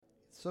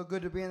So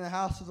good to be in the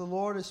house of the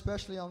Lord,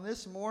 especially on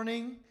this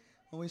morning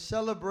when we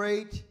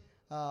celebrate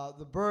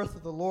the birth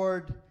of the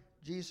Lord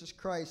Jesus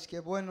Christ.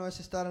 Qué bueno es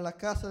estar en la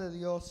casa de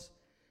Dios,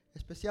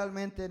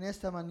 especialmente en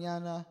esta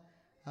mañana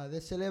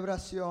de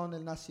celebración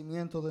del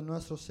nacimiento de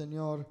nuestro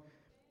Señor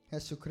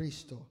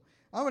Jesucristo.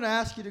 I'm going to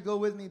ask you to go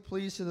with me,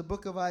 please, to the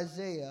book of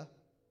Isaiah.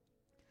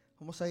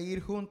 Vamos a ir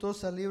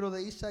juntos al libro de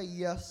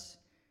Isaías,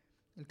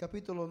 el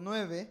capítulo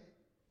 9.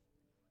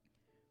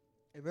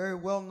 A very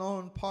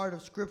well-known part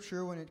of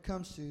Scripture when it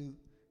comes to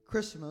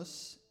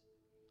Christmas.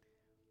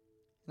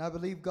 And I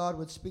believe God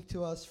would speak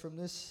to us from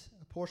this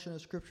portion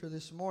of Scripture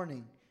this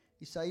morning.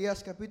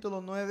 Isaías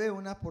capítulo 9,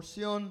 una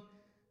porción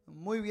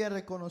muy bien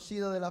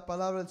reconocida de la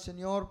palabra del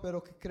Señor, pero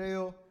que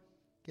creo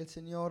que el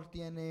Señor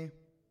tiene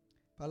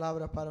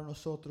palabra para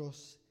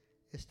nosotros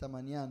esta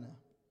mañana.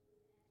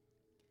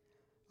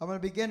 I'm going to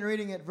begin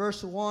reading at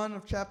verse 1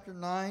 of chapter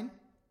 9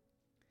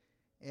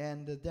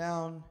 and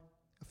down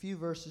a few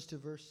verses to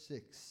verse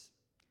 6.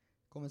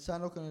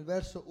 Comenzando con el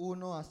verso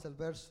 1 hasta el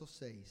verso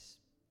 6.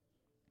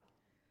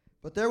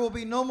 But there will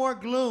be no more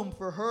gloom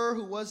for her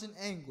who was in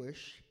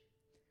anguish.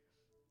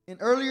 In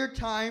earlier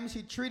times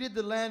he treated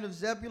the land of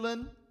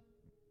Zebulun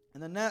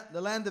and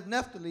the land of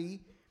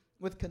Naphtali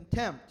with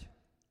contempt.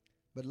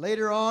 But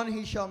later on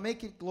he shall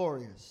make it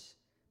glorious,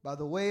 by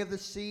the way of the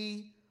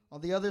sea,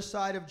 on the other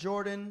side of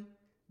Jordan,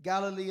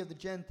 Galilee of the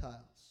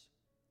Gentiles.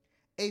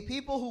 A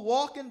people who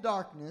walk in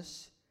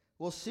darkness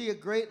will see a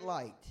great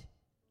light.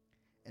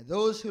 And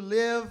those who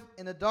live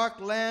in a dark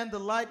land, the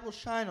light will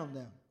shine on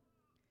them.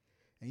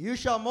 And you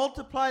shall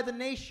multiply the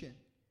nation,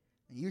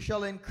 and you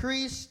shall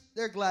increase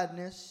their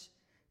gladness,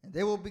 and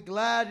they will be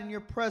glad in your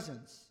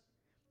presence,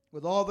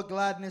 with all the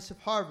gladness of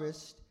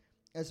harvest,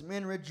 as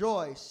men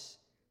rejoice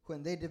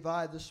when they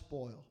divide the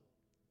spoil.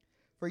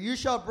 For you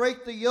shall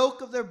break the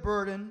yoke of their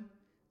burden,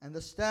 and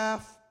the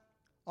staff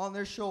on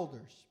their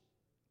shoulders,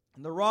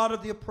 and the rod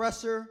of the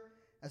oppressor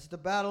as the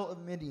battle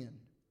of Midian.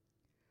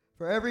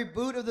 For every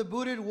boot of the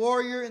booted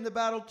warrior in the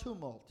battle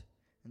tumult,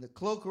 and the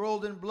cloak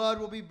rolled in blood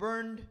will be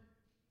burned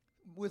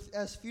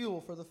as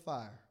fuel for the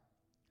fire.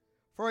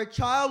 For a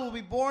child will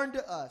be born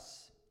to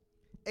us,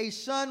 a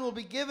son will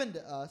be given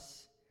to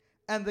us,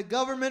 and the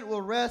government will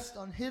rest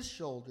on his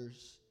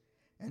shoulders,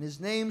 and his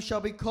name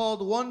shall be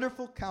called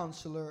Wonderful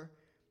Counselor,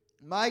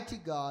 Mighty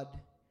God,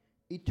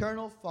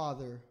 Eternal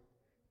Father,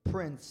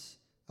 Prince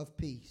of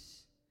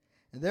Peace.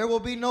 And there will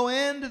be no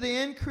end to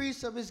the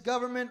increase of his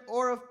government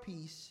or of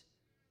peace,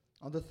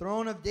 on the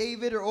throne of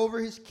David or over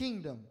his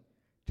kingdom,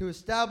 to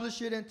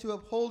establish it and to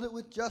uphold it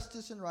with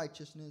justice and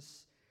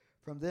righteousness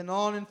from then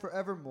on and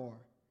forevermore.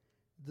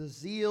 The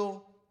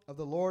zeal of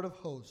the Lord of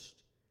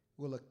hosts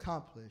will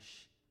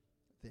accomplish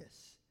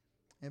this.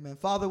 Amen.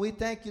 Father, we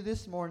thank you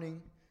this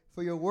morning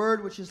for your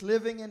word, which is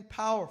living and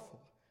powerful,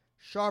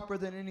 sharper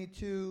than any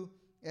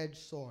two-edged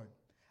sword.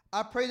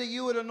 I pray that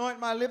you would anoint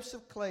my lips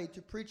of clay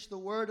to preach the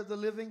word of the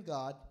living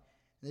God,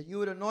 that you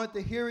would anoint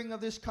the hearing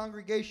of this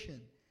congregation,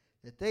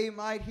 that they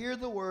might hear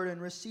the word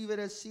and receive it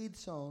as seed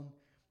sown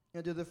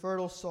into the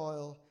fertile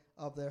soil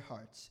of their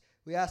hearts.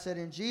 We ask that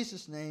in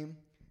Jesus' name.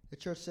 The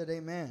church said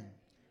amen.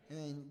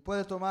 Amen.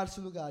 Puede tomar su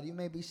lugar. You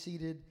may be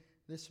seated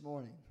this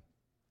morning.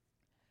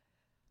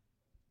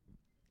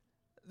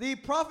 The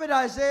prophet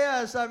Isaiah,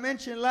 as I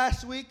mentioned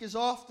last week, is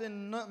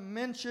often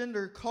mentioned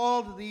or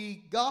called the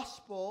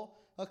gospel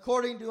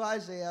according to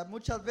Isaiah.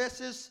 Muchas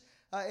veces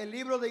el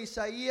libro de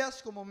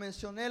Isaías, como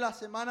mencioné la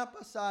semana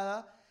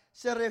pasada,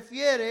 se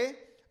refiere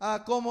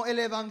como el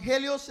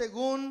Evangelio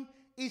según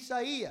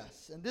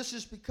Isaías. And this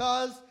is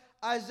because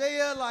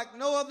Isaiah, like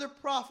no other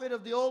prophet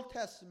of the Old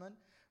Testament,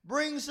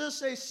 brings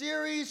us a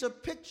series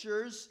of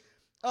pictures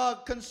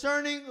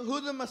concerning who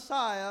the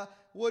Messiah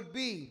would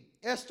be.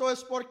 Esto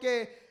es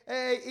porque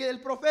el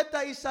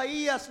profeta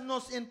Isaías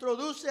nos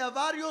introduce a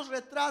varios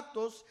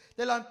retratos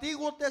del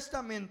Antiguo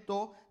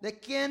Testamento de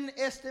quién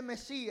este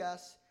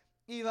Mesías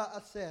iba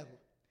a ser.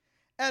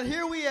 And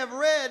here we have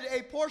read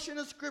a portion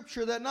of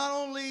Scripture that not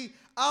only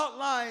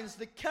outlines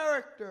the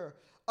character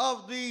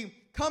of the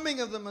coming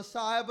of the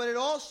Messiah, but it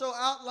also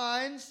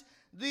outlines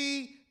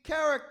the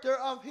character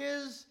of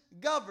his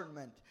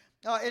government.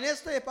 En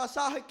este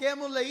pasaje que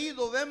hemos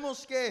leído,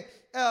 vemos que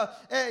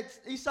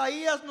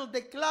Isaías nos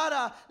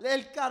declara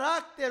el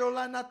carácter o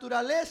la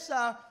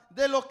naturaleza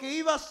de lo que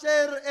iba a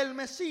ser el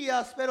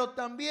Mesías, pero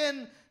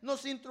también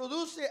nos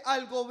introduce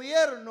al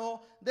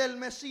gobierno del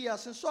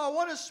Mesías. And so I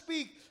want to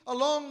speak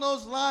along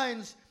those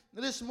lines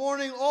this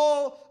morning.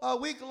 All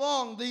week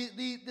long,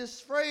 this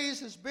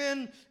phrase has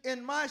been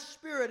in my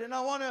spirit, and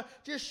I want to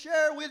just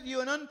share with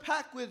you and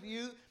unpack with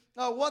you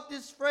what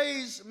this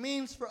phrase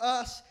means for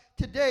us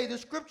today. The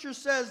scripture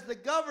says the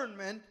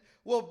government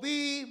will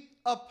be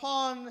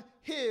upon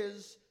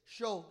his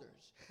shoulders.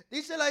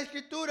 Dice la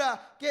escritura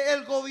que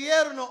el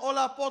gobierno o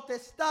la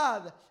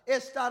potestad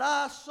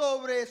estará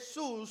sobre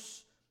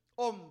sus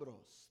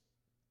hombros.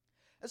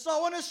 And so I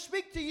want to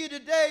speak to you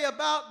today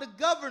about the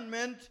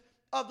government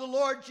of the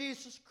Lord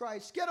Jesus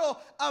Christ. Quiero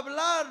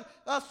hablar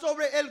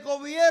sobre el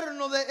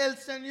gobierno del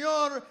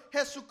Señor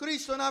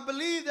Jesucristo. And I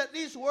believe that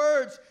these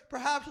words,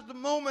 perhaps at the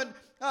moment,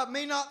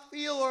 may not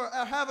feel or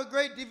have a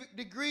great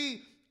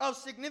degree of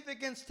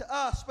significance to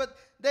us, but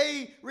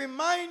they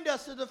remind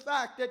us of the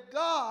fact that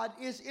God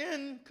is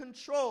in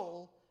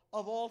control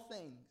of all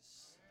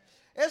things.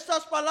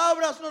 Estas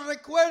palabras nos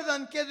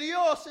recuerdan que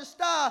Dios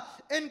está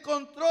en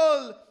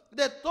control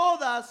de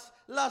todas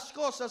las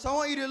cosas. I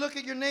want you to look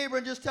at your neighbor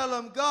and just tell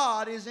him,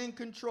 God is in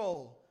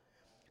control.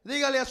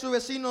 Dígale a su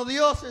vecino,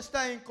 Dios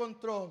está en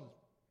control.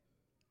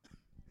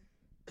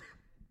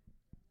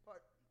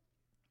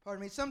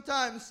 Pardon me.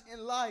 Sometimes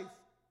in life,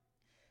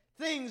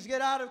 things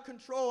get out of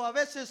control. A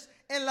veces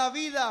en la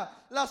vida,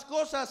 las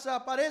cosas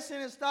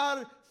parecen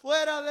estar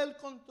fuera del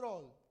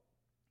control.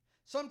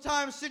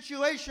 Sometimes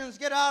situations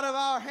get out of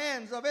our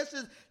hands. A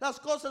veces las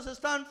cosas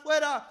están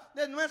fuera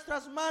de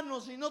nuestras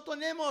manos y no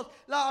tenemos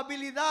la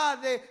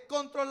habilidad de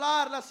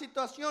controlar las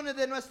situaciones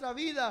de nuestra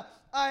vida.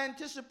 I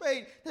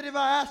anticipate that if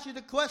I asked you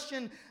the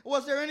question,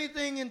 was there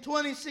anything in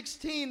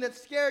 2016 that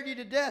scared you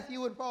to death, you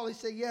would probably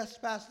say, yes,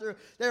 Pastor.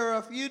 There were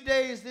a few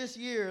days this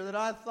year that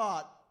I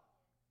thought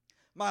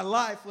my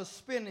life was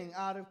spinning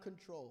out of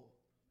control.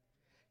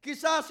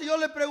 Quizás si yo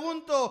le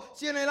pregunto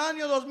si en el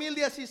año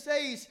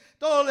 2016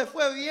 todo le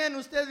fue bien,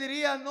 usted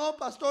diría, no,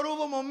 pastor,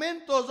 hubo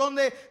momentos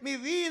donde mi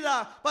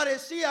vida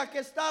parecía que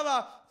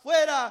estaba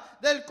fuera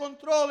del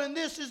control. And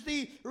this is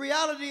the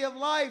reality of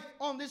life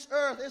on this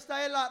earth.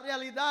 Esta es la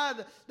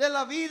realidad de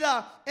la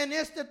vida en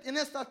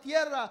esta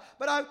tierra.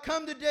 But I've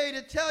come today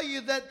to tell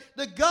you that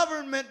the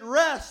government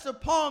rests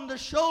upon the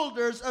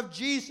shoulders of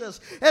Jesus.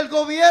 El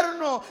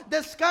gobierno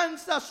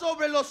descansa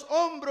sobre los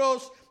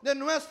hombros de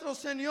nuestro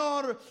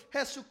Señor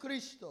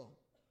Jesucristo.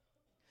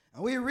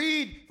 And we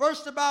read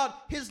first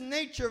about his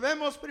nature.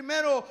 Vemos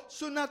primero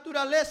su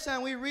naturaleza,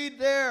 and we read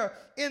there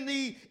in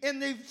the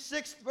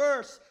 6th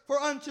verse, for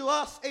unto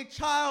us a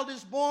child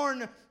is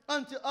born,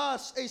 unto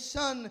us a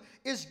son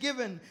is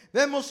given.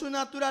 Vemos su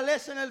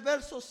naturaleza en el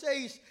verso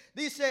 6.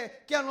 Dice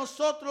que a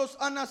nosotros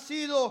ha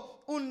nacido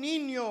un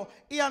niño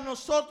y a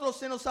nosotros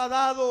se nos ha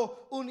dado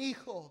un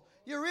hijo.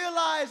 You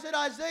realize that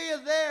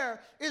Isaiah there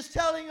is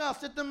telling us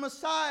that the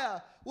Messiah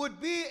would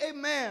be a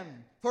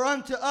man, for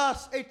unto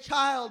us a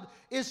child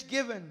is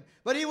given.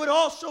 But he would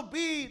also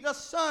be the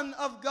Son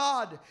of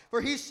God,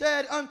 for he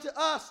said, unto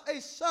us a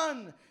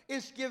son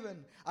is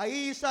given.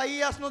 Ahí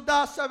Isaías nos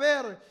da a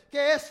saber que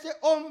este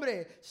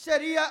hombre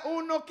sería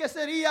uno que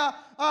sería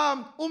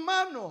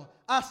humano.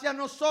 Hacia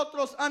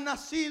nosotros ha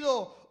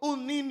nacido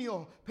un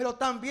niño, pero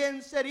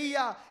también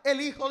sería el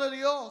Hijo de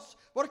Dios,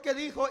 porque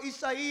dijo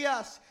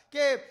Isaías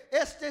que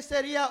este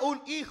sería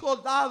un hijo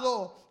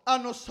dado a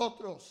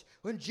nosotros.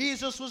 When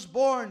Jesus was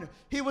born,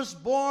 he was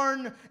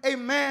born a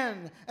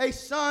man, a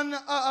son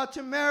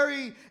to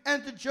Mary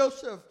and to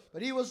Joseph.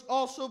 But he was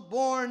also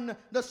born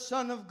the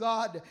Son of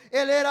God.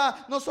 Él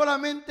era no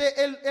solamente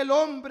el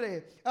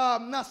hombre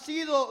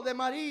nacido de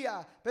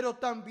María, pero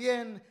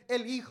también el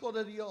Hijo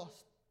de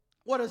Dios.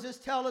 What does this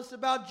tell us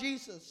about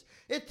Jesus?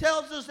 It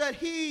tells us that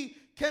he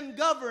can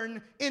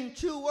govern in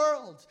two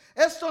worlds.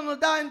 Esto nos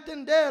da a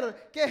entender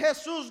que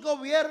Jesús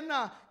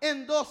gobierna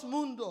en dos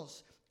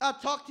mundos. I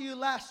talked to you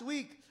last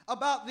week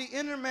about the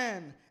inner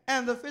man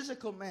and the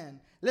physical man.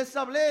 Les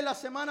hablé la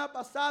semana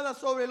pasada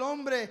sobre el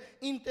hombre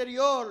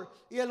interior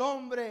y el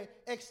hombre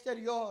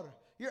exterior.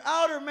 Your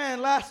outer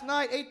man last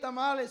night ate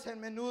tamales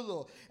and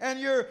menudo, and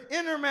your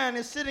inner man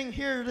is sitting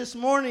here this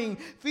morning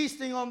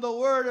feasting on the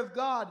Word of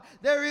God.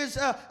 There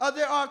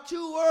are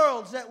two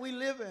worlds that we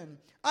live in.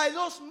 Hay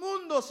dos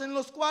mundos en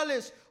los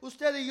cuales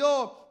usted y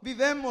yo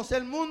vivemos,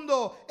 el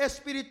mundo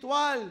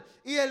espiritual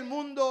y el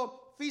mundo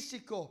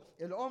físico.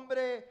 El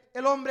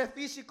hombre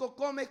físico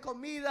come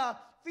comida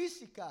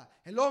física.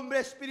 El hombre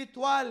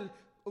espiritual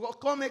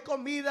come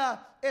comida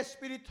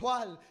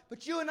espiritual.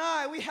 But you and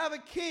I, we have a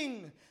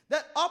king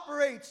that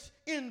operates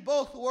in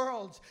both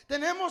worlds.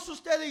 Tenemos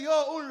usted y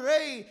yo un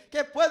rey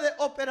que puede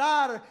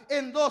operar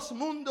en dos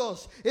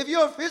mundos. If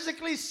you're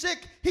physically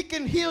sick, he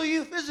can heal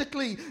you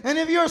physically. And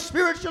if you're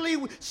spiritually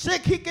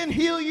sick, he can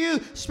heal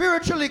you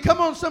spiritually. Come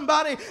on,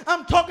 somebody.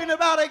 I'm talking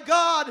about a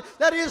God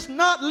that is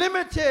not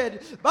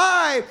limited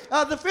by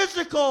the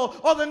physical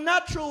or the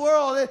natural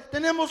world.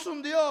 Tenemos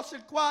un Dios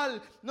el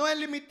cual no es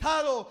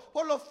limitado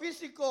por lo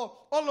físico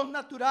o lo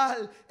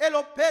natural. Él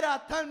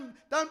opera tan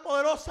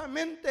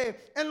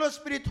poderosamente en lo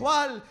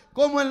espiritual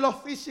como en lo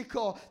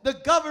físico. The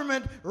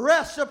government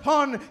rests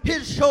upon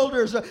his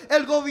shoulders.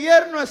 El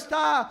gobierno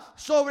está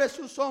sobre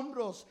sus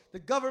hombros. The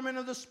government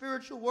of the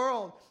spiritual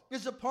world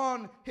is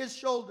upon his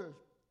shoulders.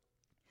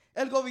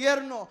 El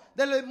gobierno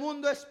del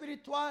mundo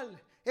espiritual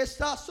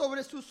está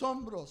sobre sus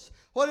hombros.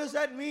 What does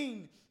that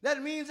mean?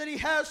 That means that he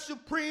has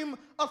supreme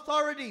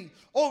authority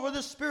over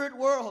the spirit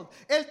world.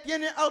 Él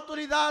tiene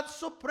autoridad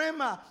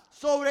suprema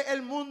sobre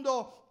el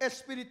mundo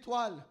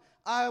espiritual.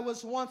 I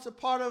was once a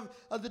part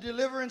of the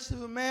deliverance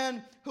of a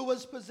man who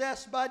was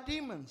possessed by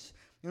demons.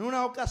 En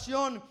una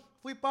ocasión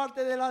fui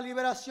parte de la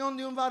liberación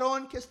de un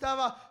varón que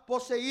estaba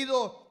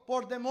poseído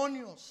por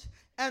demonios.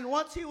 And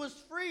once he was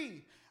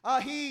free,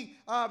 he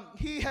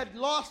had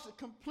lost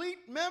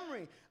complete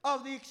memory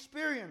of the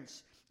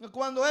experience.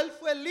 Cuando él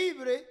fue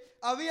libre,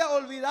 había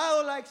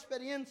olvidado la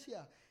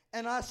experiencia.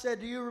 And I said,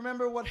 do you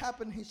remember what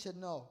happened? He said,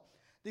 no.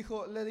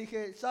 Le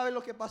dije, ¿sabe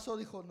lo que pasó?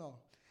 Dijo, no.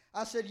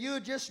 I said, you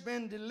just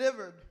been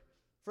delivered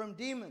from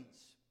demons.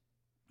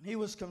 He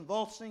was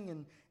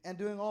convulsing and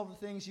doing all the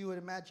things you would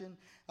imagine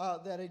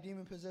that a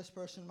demon-possessed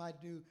person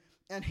might do.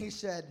 And he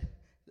said,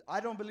 I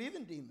don't believe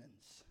in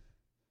demons.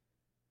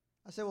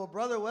 I said, well,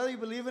 brother, whether you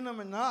believe in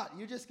them or not,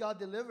 you just got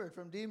delivered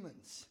from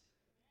demons.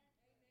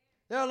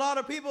 There are a lot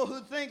of people who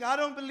think, I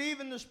don't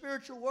believe in the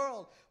spiritual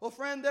world. Well,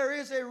 friend, there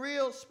is a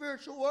real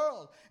spiritual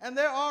world. And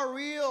there are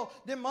real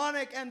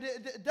demonic and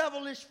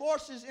devilish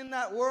forces in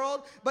that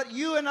world. But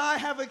you and I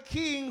have a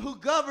king who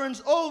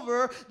governs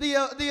over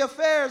the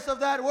affairs of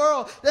that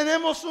world.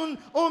 Tenemos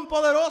un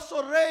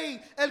poderoso rey,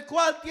 el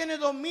cual tiene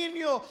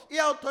dominio y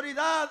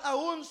autoridad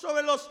aún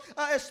sobre los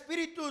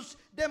espíritus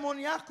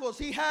demoníacos.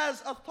 He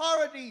has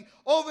authority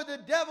over the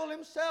devil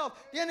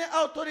himself. Tiene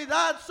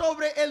autoridad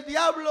sobre el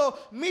diablo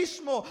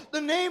mismo.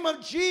 The name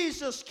of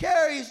Jesus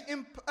carries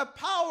a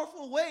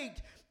powerful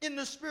weight in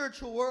the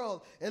spiritual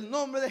world. El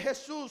nombre de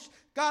Jesús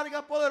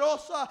carga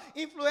poderosa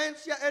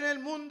influencia en el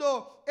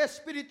mundo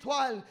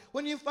espiritual.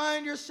 When you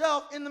find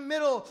yourself in the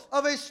middle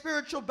of a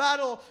spiritual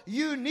battle,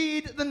 you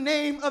need the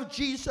name of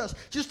Jesus.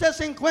 Si usted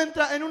se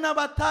encuentra en una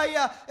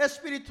batalla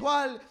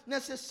espiritual,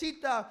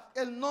 necesita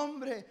el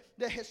nombre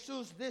de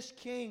Jesús. This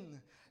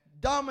king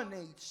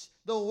dominates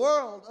the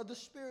world of the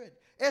spirit.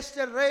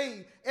 Este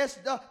rey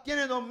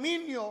tiene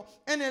dominio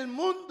en el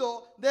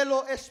mundo de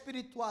lo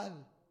espiritual.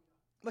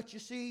 But you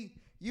see,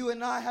 you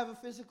and I have a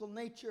physical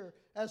nature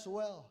as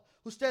well.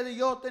 Usted y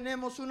yo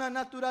tenemos una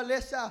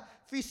naturaleza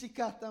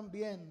física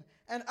también.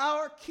 And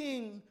our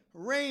king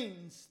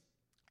reigns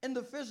in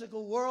the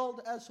physical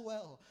world as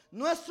well.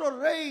 Nuestro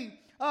rey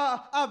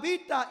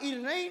habita y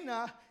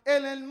reina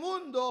en el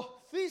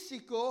mundo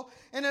físico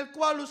en el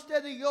cual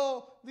usted y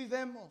yo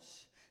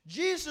vivemos.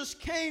 Jesus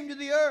came to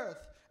the earth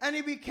and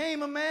he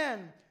became a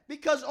man,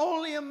 because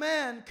only a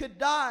man could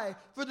die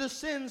for the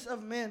sins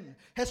of men.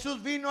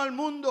 Jesús vino al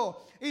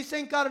mundo y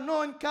se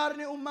encarnó en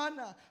carne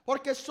humana,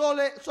 porque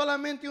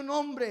solamente un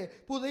hombre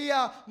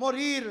podía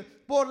morir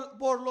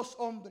por los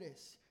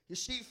hombres. You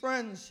see,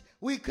 friends,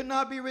 we could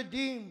not be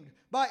redeemed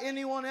by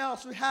anyone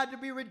else. We had to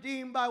be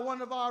redeemed by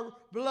one of our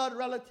blood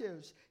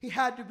relatives. He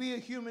had to be a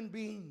human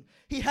being.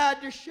 He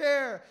had to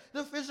share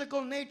the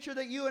physical nature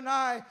that you and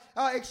I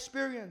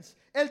experience.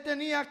 Él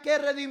tenía que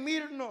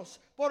redimirnos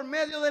por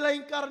medio de la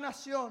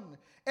encarnación.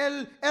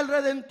 El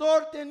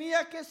Redentor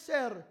tenía que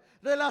ser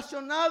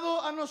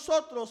relacionado a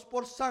nosotros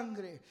por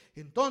sangre.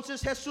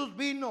 Entonces Jesús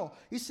vino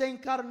y se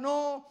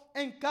encarnó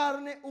en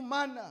carne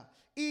humana.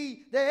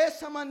 Y de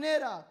esa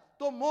manera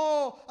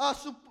tomó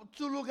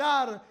su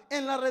lugar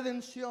en la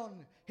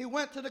redención. He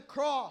went to the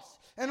cross,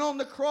 and on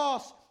the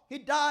cross he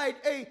died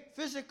a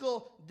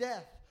physical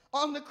death.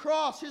 On the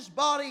cross his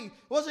body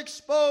was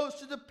exposed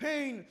to the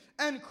pain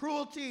and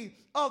cruelty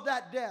of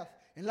that death.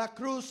 En la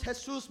cruz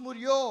Jesús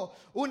murió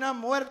una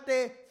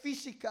muerte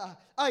física.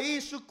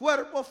 Ahí su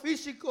cuerpo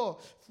físico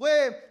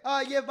fue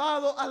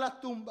llevado a la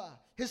tumba.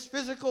 His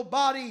physical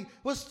body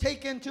was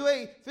taken to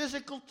a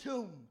physical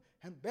tomb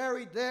and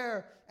buried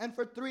there. And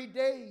for 3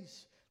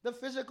 days, the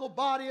physical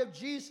body of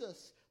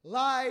Jesus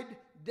lied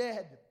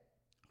dead.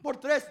 Por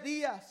 3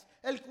 días,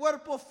 el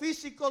cuerpo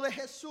físico de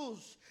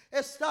Jesús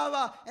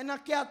estaba en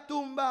aquella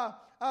tumba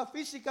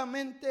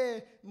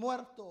físicamente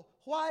muerto.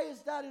 Why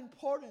is that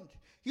important?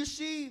 You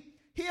see,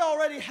 he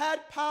already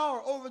had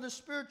power over the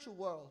spiritual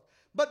world.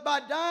 But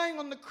by dying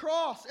on the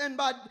cross and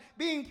by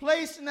being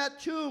placed in that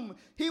tomb,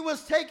 he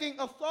was taking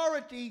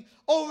authority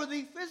over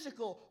the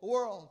physical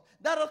world.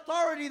 That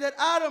authority that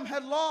Adam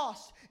had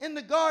lost in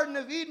the Garden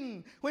of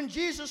Eden. When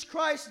Jesus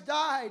Christ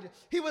died,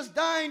 he was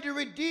dying to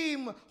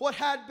redeem what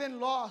had been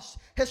lost.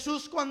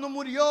 Jesús cuando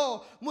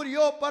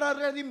murió para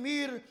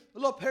redimir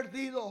lo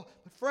perdido.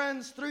 But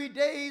friends, 3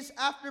 days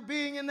after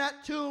being in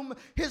that tomb,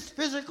 his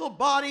physical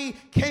body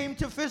came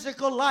to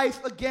physical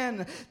life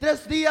again.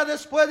 3 días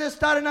después de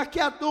estar en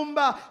aquella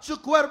tumba, su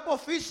cuerpo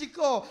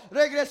físico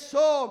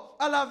regresó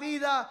a la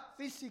vida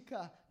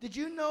física. Did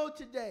you know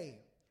today,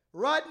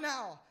 right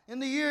now, in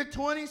the year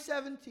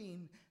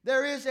 2017,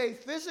 there is a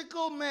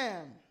physical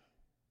man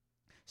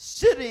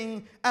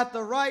sitting at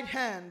the right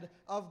hand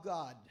of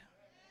God?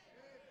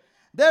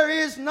 There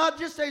is not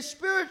just a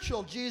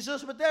spiritual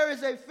Jesus, but there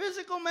is a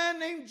physical man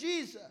named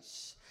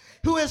Jesus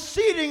who is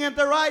sitting at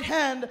the right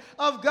hand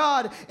of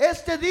God.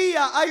 Este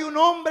día hay un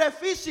hombre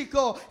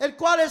físico, el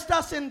cual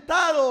está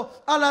sentado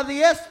a la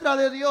diestra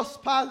de Dios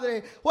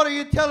Padre. What are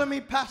you telling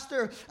me,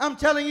 Pastor? I'm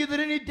telling you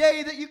that any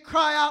day that you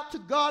cry out to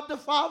God the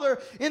Father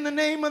in the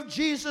name of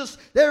Jesus,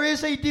 there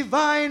is a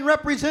divine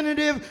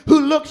representative who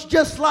looks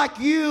just like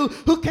you,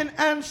 who can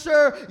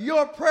answer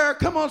your prayer.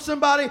 Come on,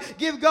 somebody,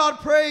 give God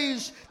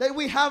praise that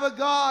we have a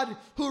God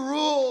who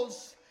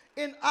rules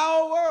in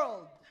our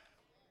world.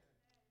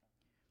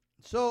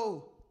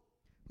 So,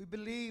 we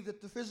believe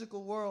that the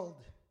physical world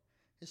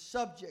is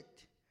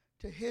subject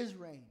to His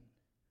reign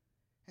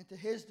and to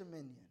His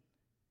dominion.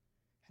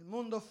 El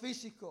mundo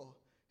físico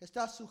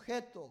está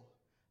sujeto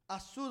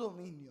a su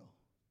dominio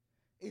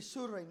y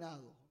su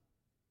reinado.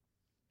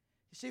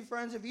 You see,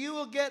 friends, if you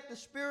will get the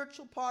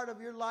spiritual part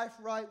of your life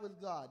right with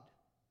God,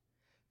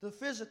 the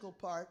physical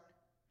part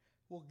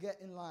will get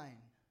in line.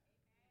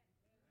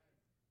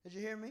 Did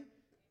you hear me?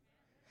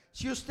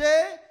 Si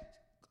usted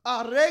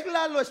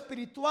arregla lo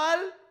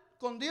espiritual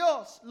con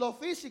Dios, lo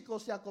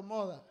físico se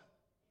acomoda.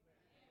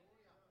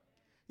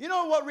 You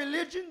know what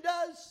religion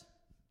does?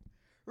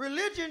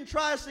 Religion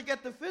tries to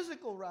get the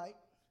physical right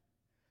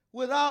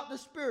without the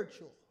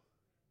spiritual.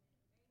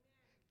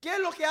 ¿Qué es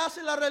lo que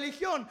hace la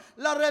religión?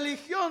 La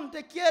religión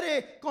te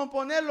quiere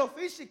componer lo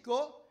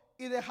físico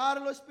y dejar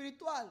lo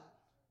espiritual.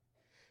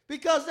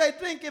 Because they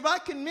think if I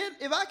can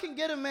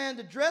get a man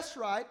to dress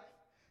right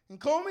and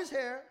comb his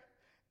hair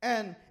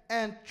and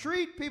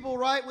treat people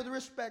right with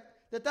respect,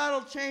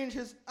 that'll change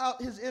his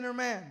inner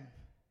man.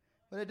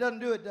 But it doesn't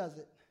do it, does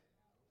it?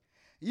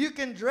 You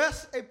can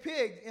dress a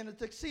pig in a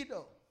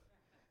tuxedo,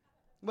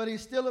 but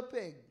he's still a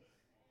pig.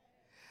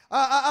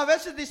 A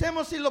veces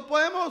decimos si lo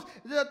podemos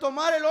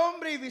tomar el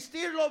hombre y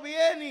vestirlo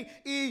bien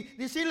y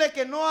decirle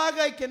que no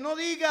haga y que no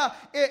diga,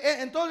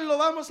 entonces lo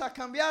vamos a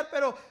cambiar,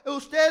 pero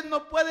usted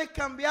no puede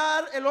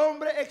cambiar el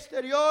hombre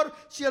exterior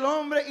si el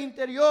hombre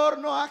interior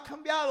no ha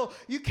cambiado.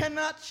 You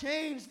cannot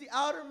change the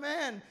outer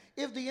man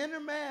if the inner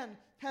man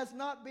has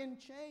not been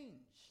changed.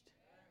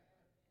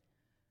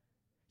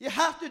 You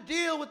have to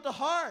deal with the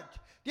heart.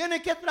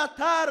 Tiene que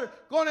tratar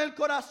con el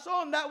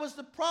corazón. That was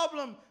the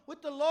problem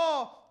with the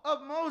law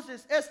of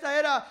Moses. Esta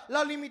era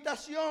la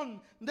limitación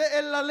de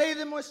la ley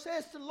de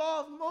Moisés. The law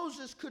of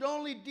Moses could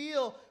only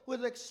deal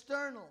with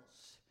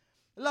externals.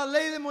 La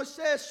ley de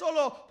Moisés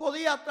solo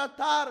podía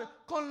tratar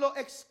con lo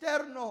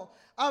externo.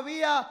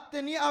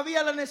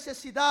 Había la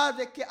necesidad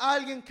de que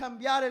alguien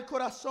cambiara el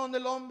corazón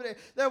del hombre.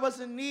 There was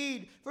a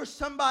need for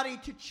somebody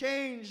to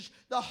change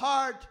the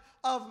heart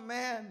of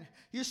man.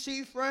 You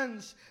see,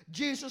 friends,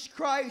 Jesus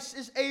Christ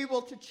is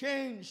able to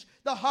change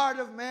the heart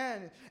of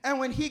man. And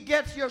when He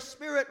gets your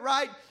spirit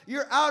right,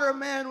 your outer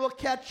man will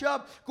catch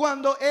up.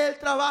 Cuando Él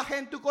trabaja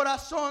en tu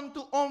corazón,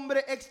 tu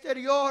hombre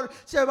exterior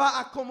se va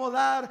a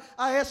acomodar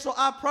a eso.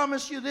 I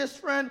promise you this,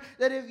 friend,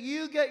 that if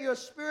you get your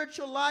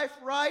spiritual life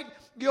right,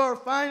 your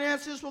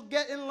finances will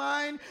get in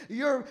line,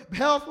 your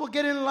health will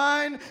get in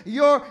line,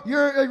 your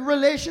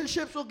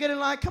relationships will get in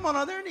line. Come on,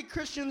 are there any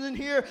Christians in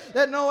here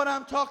that know what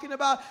I'm talking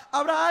about?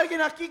 Habrá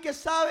alguien aquí que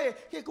sabe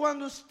que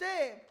cuando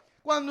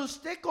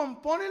usted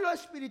compone lo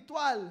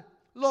espiritual,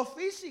 lo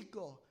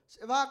físico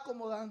se va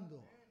acomodando.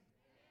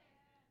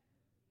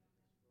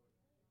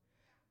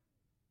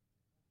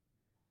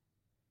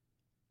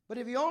 But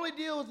if you only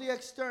deal with the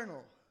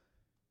external,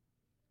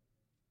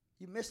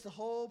 you miss the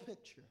whole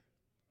picture.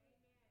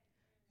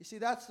 You see,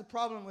 that's the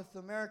problem with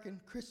American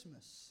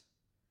Christmas.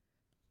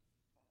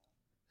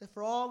 That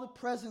for all the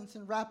presents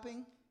and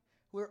wrapping,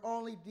 we're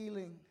only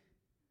dealing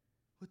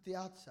with the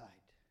outside.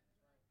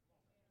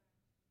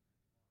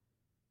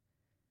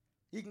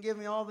 You can give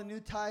me all the new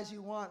ties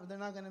you want, but they're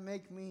not going to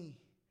make me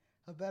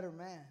a better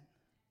man.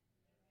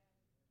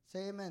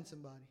 Say amen,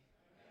 somebody. Amen.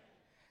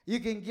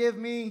 You can give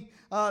me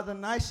the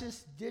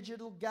nicest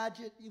digital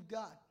gadget you've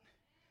got,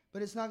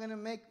 but it's not going to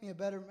make me a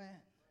better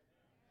man.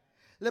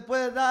 Le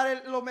puede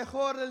dar lo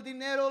mejor del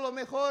dinero, lo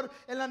mejor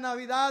en la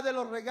Navidad, de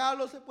los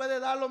regalos, se puede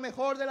dar lo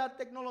mejor de la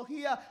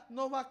tecnología.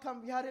 No va a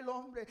cambiar el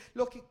hombre.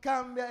 Lo que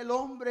cambia el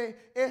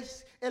hombre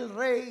es el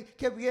rey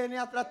que viene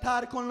a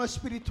tratar con lo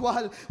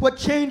espiritual. What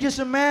changes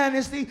a man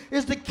is the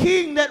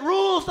king that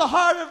rules the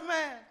heart of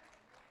man.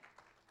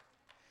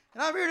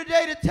 And I'm here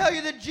today to tell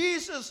you that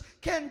Jesus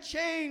can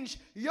change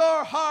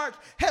your heart.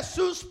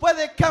 Jesús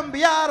puede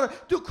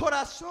cambiar tu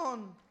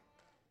corazón.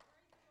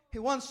 He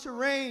wants to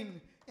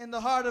reign in the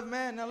heart of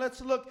man. Now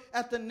let's look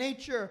at the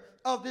nature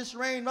of this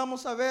reign.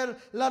 Vamos a ver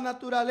la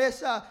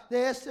naturaleza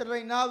de este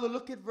reinado.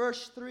 Look at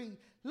verse 3.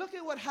 Look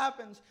at what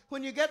happens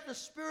when you get the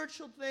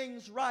spiritual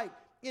things right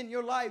in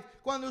your life.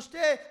 Cuando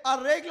usted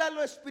arregla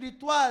lo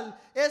espiritual,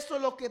 esto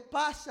es lo que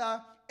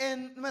pasa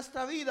en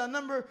nuestra vida.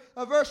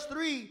 Verse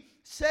 3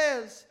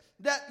 says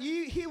that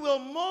He will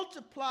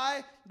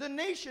multiply the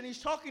nation.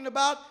 He's talking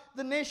about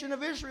the nation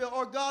of Israel,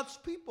 or God's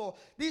people.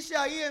 Dice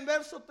ahí en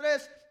verso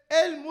 3,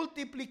 Él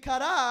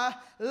multiplicará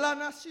la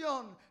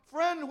nación.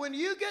 Friend, when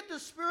you get the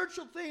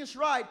spiritual things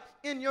right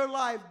in your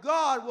life,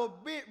 God will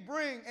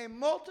bring a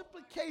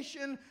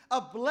multiplication,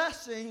 a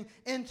blessing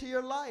into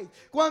your life.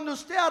 Cuando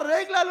usted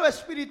arregla lo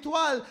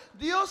espiritual,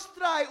 Dios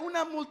trae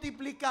una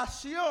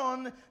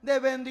multiplicación de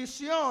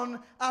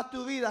bendición a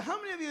tu vida. How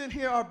many of you in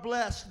here are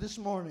blessed this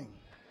morning?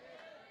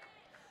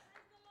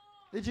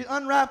 Did you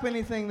unwrap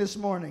anything this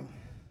morning?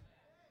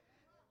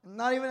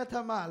 Not even a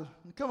tamal.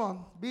 Come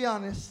on, be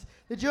honest.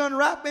 Did you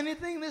unwrap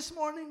anything this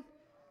morning?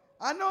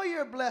 I know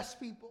you're blessed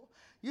people.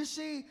 You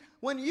see,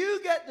 when you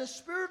get the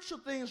spiritual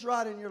things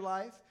right in your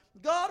life,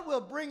 God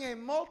will bring a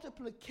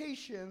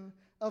multiplication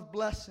of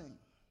blessing.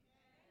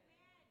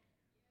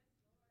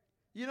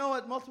 You know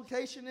what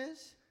multiplication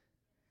is?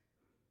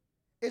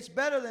 It's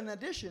better than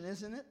addition,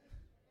 isn't it?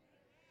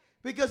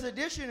 Because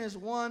addition is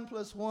 1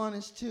 plus 1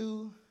 is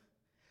 2.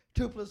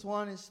 2 plus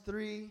 1 is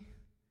 3.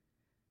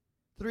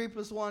 3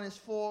 plus 1 is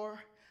 4.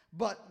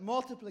 But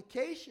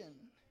multiplication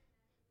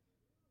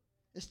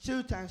is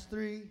 2 times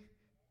 3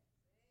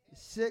 is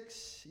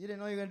 6. You didn't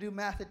know you were going to do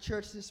math at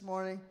church this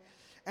morning.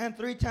 And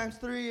 3 times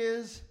 3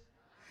 is.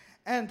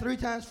 And 3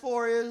 times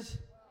 4 is.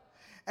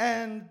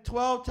 And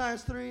 12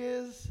 times 3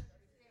 is.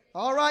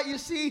 All right, you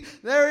see,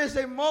 there is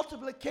a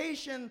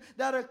multiplication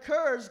that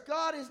occurs.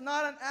 God is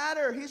not an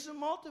adder, He's a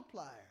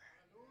multiplier.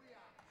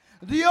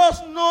 Dios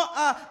no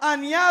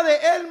añade,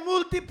 Él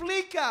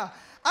multiplica.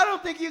 I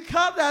don't think you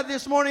caught that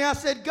this morning. I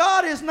said,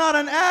 God is not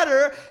an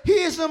adder, He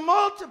is a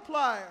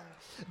multiplier.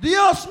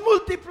 Dios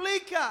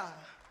multiplica.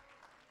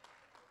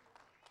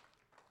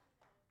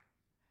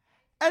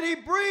 And He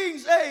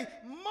brings a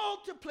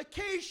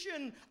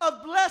multiplication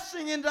of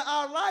blessing into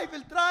our life.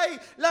 Él trae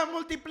la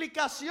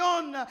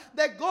multiplicación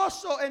de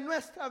gozo en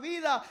nuestra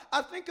vida.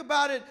 I think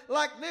about it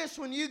like this.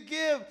 When you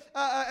give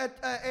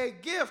a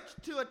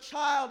gift to a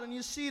child and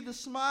you see the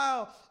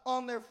smile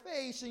on their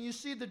face and you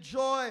see the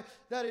joy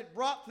that it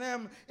brought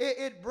them,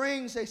 it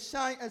brings a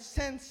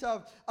sense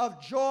of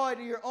joy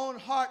to your own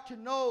heart to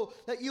know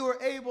that you were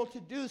able to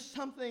do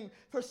something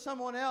for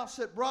someone else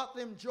that brought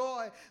them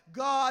joy.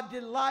 God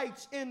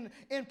delights in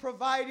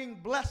providing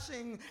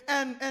blessing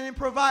and in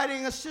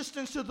providing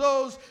assistance to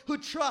those who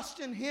trust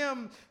in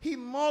Him. He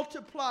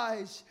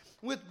multiplies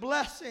with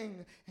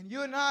blessing. And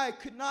you and I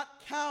could not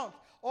count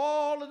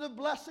all of the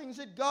blessings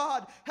that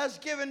God has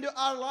given to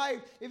our life.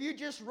 If you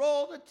just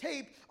roll the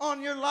tape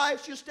on your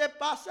life, si usted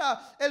pasa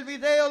el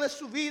video de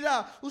su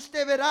vida,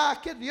 usted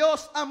verá que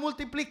Dios ha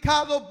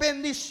multiplicado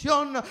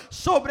bendición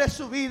sobre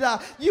su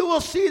vida. You will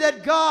see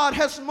that God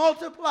has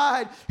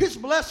multiplied His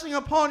blessing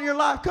upon your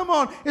life. Come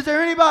on, is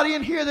there anybody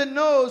in here that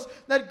knows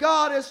that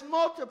God has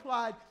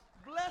multiplied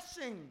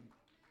blessing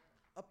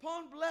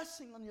upon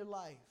blessing on your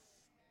life?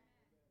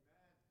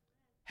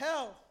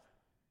 Health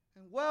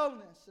and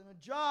wellness and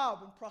a job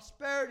and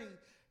prosperity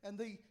and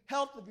the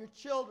health of your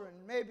children,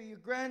 maybe your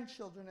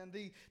grandchildren, and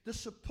the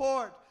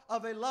support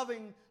of a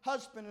loving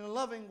husband and a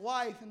loving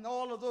wife, and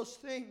all of those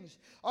things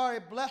are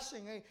a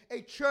blessing.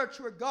 A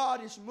church where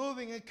God is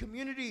moving, a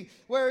community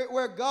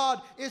where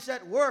God is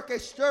at work, a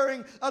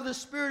stirring of the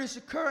Spirit is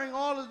occurring.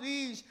 All of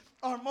these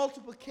are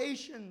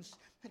multiplications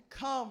that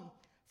come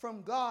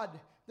from God.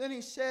 Then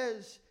he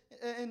says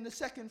in the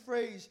second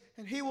phrase,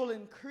 and He will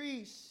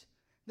increase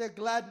their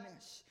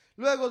gladness.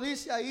 Luego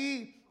dice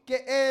ahí que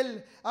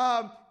Él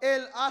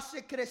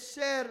hace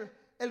crecer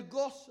el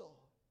gozo.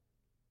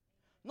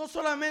 No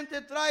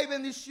solamente trae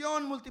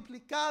bendición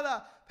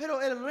multiplicada, pero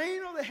el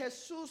reino de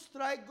Jesús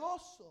trae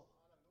gozo.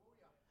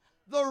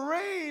 The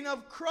reign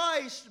of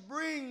Christ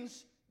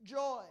brings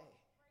joy.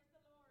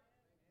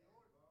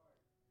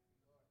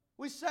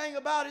 We sang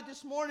about it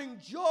this morning,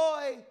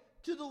 joy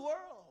to the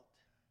world.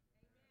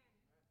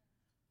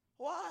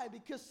 Why?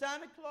 Because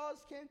Santa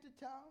Claus came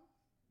to town?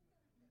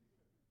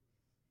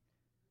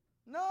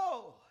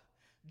 No.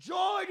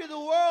 Joy to the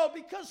world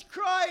because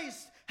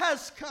Christ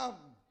has come.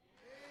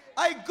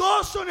 Hay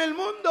gozo en el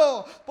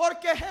mundo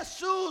porque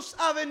Jesús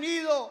ha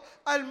venido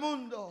al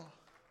mundo.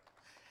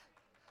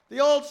 The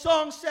old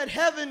song said,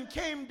 heaven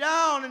came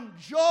down and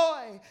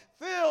joy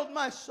filled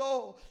my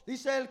soul.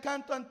 Dice el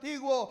canto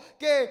antiguo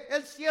que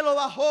el cielo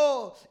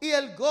bajó y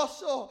el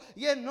gozo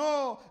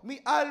llenó mi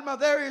alma.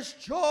 There is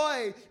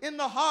joy in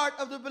the heart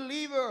of the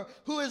believer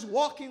who is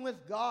walking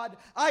with God.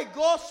 Hay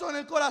gozo en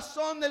el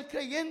corazón del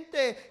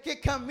creyente que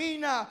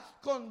camina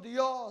con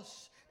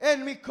Dios.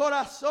 En mi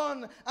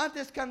corazón,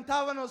 antes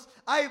cantábamos,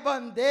 hay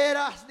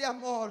banderas de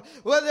amor.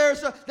 Well,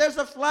 there's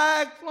a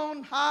flag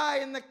flown high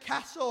in the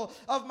castle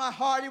of my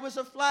heart. It was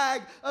a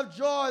flag of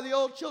joy. The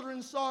old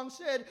children's song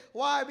said,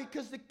 why?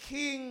 Because the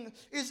King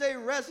is a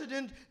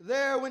resident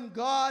there. When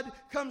God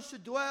comes to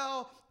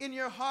dwell in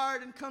your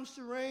heart and comes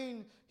to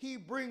reign, He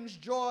brings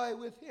joy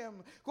with Him.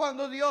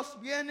 Cuando Dios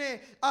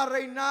viene a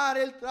reinar,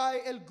 Él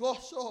trae el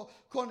gozo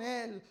con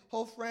Él.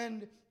 Oh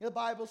friend, the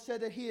Bible said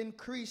that He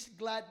increased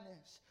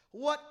gladness.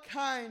 What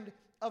kind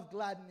of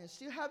gladness?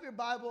 You have your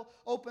Bible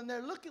open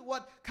there. Look at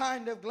what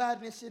kind of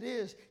gladness it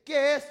is.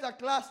 ¿Qué es la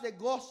clase de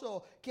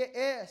gozo? ¿Qué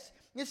es?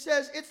 It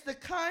says it's the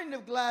kind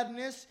of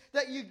gladness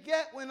that you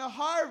get when a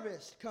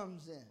harvest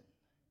comes in.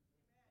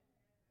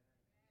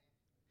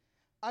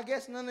 I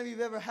guess none of you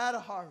have ever had a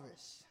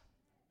harvest.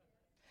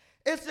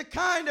 It's the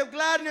kind of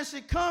gladness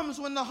that comes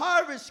when the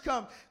harvest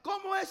comes.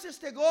 ¿Cómo es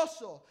este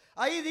gozo?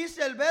 Ahí dice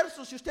el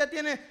verso, si usted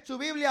tiene su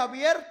Biblia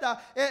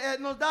abierta,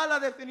 nos da la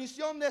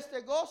definición de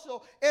este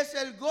gozo. Es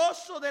el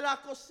gozo de la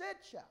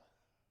cosecha.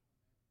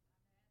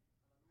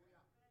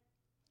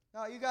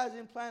 Now, you guys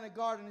didn't plant a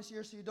garden this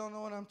year, so you don't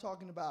know what I'm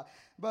talking about.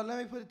 But let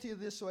me put it to you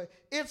this way.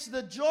 It's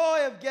the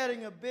joy of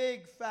getting a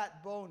big,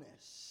 fat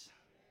bonus.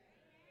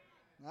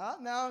 Now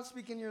I'm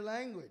speaking your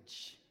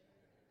language.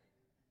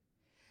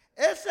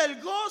 Es el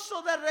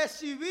gozo de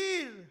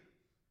recibir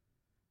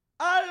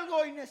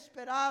algo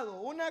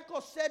inesperado, una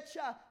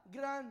cosecha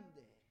grande.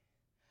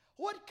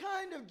 What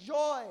kind of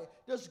joy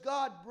does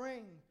God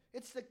bring?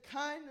 It's the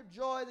kind of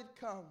joy that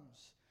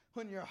comes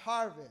when your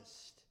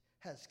harvest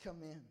has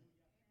come in.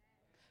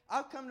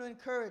 I've come to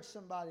encourage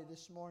somebody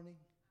this morning.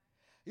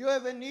 Yo he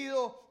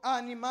venido a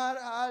animar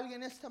a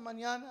alguien esta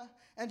mañana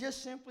and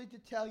just simply to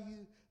tell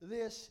you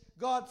this.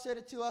 God said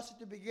it to us at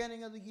the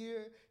beginning of the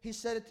year. He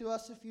said it to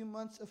us a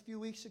few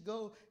weeks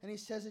ago, and He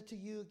says it to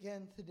you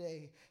again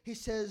today. He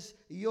says,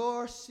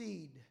 your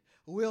seed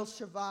will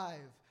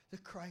survive the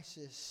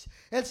crisis.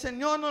 El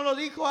Señor nos lo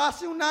dijo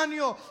hace un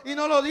año y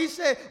nos lo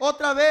dice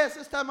otra vez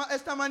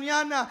esta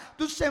mañana.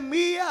 Tu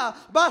semilla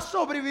va a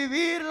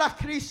sobrevivir la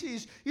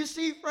crisis. You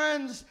see,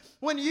 friends,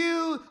 when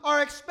you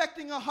are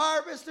expecting a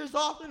harvest, there's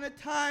often a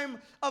time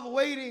of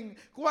waiting.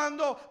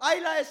 Cuando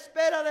hay la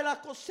espera de la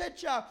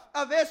cosecha,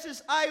 a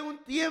veces hay un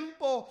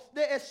tiempo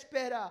de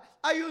espera.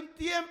 Hay un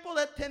tiempo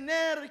de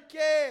tener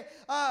que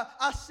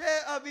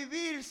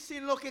vivir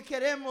sin lo que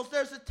queremos.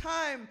 There's a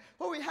time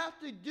where we have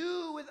to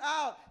do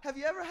without. Have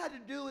you ever had to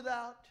do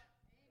without?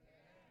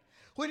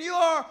 When you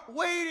are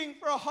waiting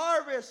for a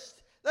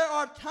harvest, there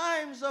are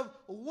times of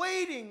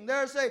waiting.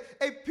 There's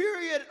a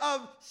period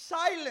of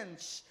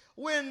silence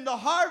when the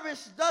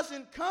harvest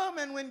doesn't come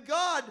and when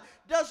God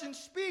doesn't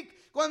speak.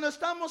 Cuando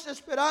estamos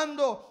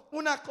esperando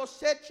una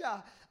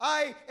cosecha,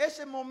 hay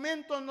ese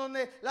momento en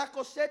donde la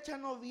cosecha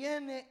no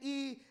viene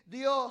y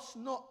Dios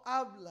no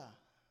habla.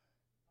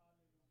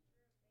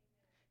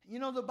 You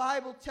know, the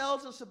Bible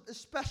tells us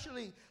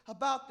especially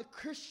about the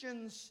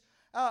Christians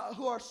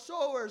who are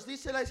sowers.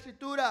 Dice la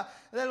Escritura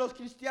de los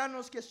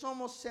cristianos que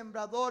somos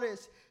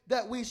sembradores,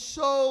 that we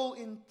sow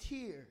in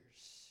tears.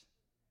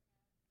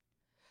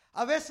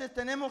 A veces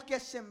tenemos que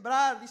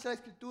sembrar, dice la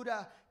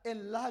Escritura,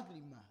 en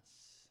lágrimas.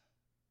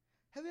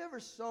 Have you ever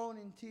sown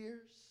in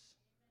tears?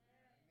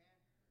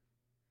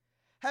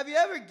 Have you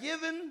ever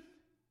given,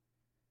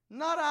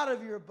 not out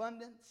of your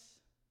abundance,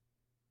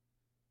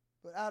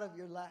 but out of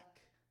your lack?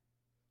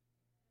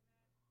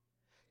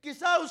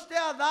 Quizá usted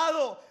ha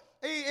dado,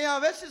 y a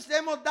veces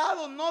hemos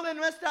dado no de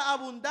nuestra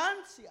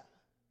abundancia,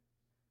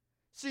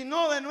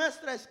 sino de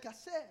nuestra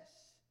escasez.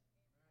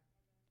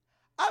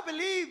 I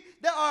believe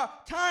there are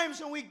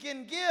times when we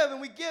can give, and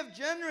we give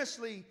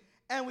generously,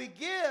 and we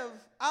give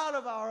out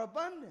of our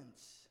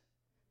abundance.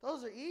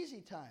 Those are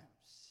easy times.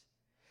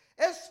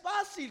 Es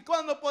fácil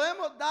cuando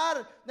podemos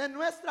dar de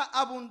nuestra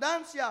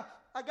abundancia.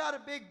 I got a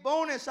big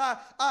bonus.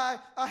 I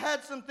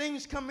had some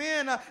things come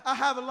in. I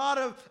have a lot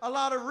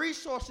of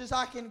resources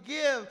I can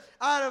give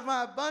out of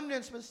my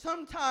abundance, but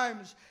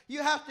sometimes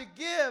you have to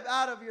give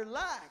out of your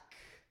lack.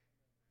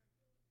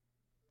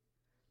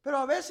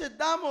 Pero a veces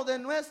damos de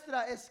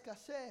nuestra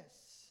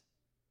escasez.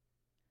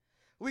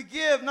 We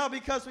give not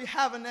because we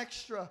have an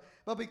extra,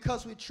 but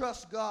because we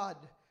trust God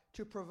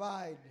to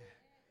provide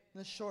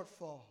the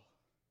shortfall.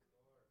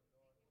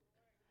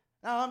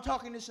 Now, I'm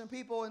talking to some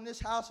people in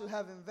this house who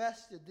have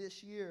invested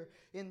this year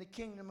in the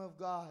kingdom of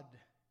God.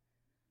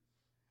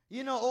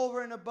 You know,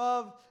 over and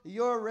above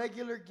your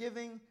regular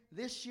giving,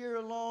 this year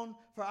alone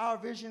for our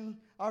vision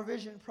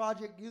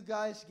project, you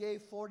guys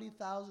gave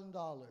 $40,000.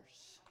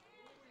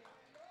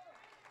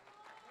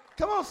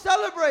 Come on,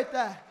 celebrate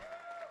that.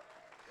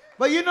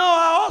 But you know,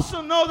 I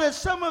also know that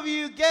some of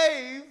you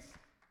gave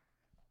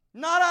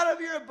not out of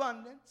your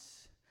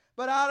abundance,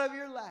 but out of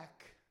your lack.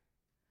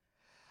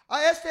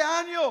 Este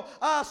año,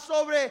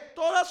 sobre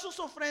todas sus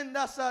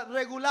ofrendas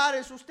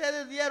regulares,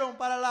 ustedes dieron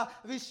para la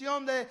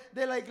visión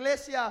de la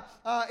iglesia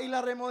y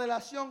la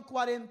remodelación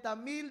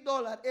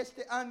 $40,000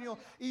 este año.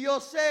 Y yo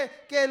sé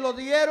que lo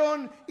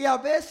dieron, y a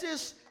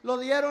veces lo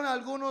dieron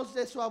algunos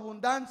de su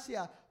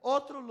abundancia,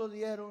 otros lo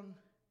dieron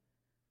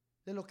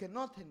de lo que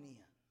no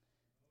tenían.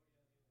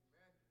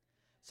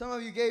 Some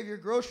of you gave your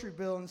grocery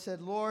bill and said,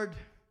 Lord,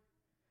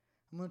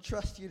 I'm going to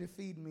trust you to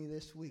feed me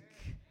this week.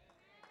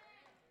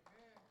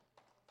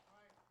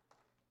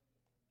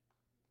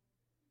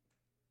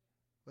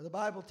 But the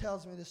Bible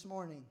tells me this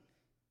morning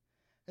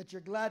that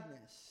your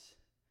gladness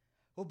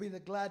will be the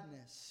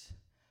gladness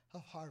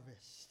of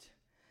harvest.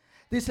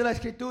 Dice la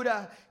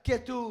Escritura que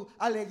tu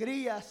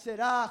alegría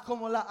será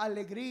como la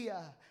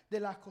alegría de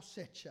la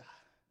cosecha.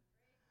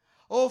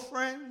 Oh,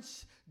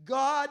 friends,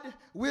 God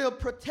will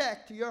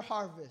protect your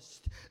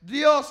harvest.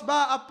 Dios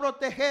va a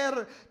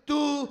proteger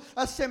tu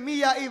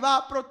semilla y va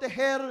a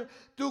proteger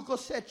tu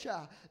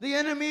cosecha. The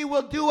enemy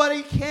will do what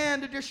he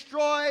can to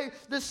destroy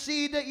the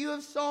seed that you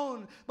have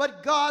sown.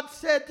 But God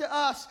said to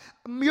us,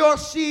 your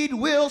seed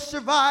will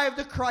survive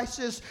the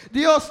crisis.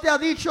 Dios te ha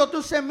dicho,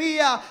 tu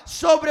semilla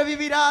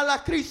sobrevivirá la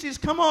crisis.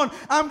 Come on,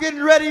 I'm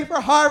getting ready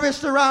for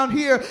harvest around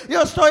here.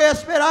 Yo estoy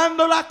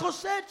esperando la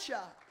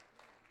cosecha.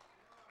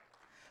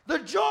 The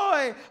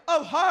joy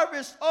of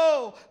harvest,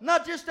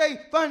 not just a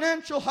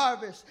financial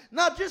harvest,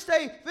 not just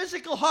a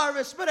physical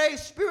harvest, but a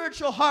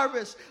spiritual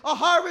harvest, a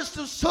harvest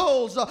of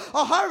souls, a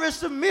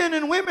harvest of men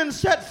and women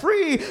set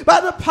free by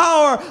the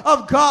power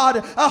of God,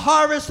 a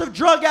harvest of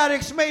drug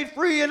addicts made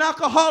free and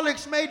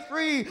alcoholics made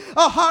free,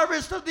 a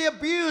harvest of the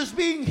abused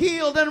being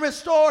healed and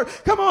restored.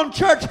 Come on,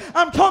 church,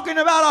 I'm talking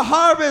about a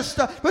harvest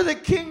for the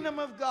kingdom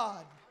of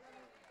God.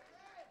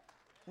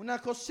 Una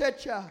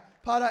cosecha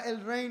para el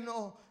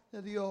reino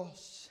de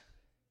Dios.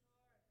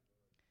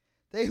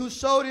 They who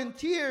sowed in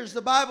tears,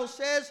 the Bible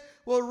says,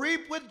 will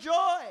reap with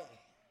joy.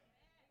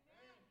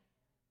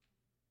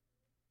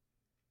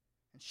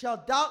 And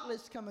shall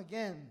doubtless come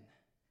again,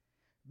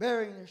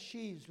 bearing their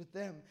sheaves with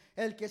them.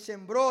 El que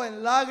sembró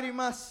en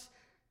lágrimas,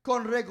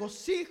 con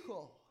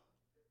regocijo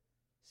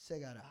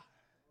segará.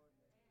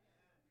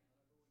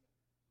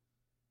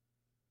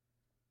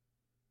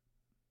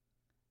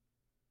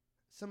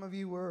 Some of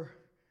you were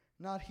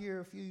not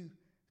here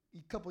a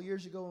couple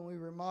years ago when we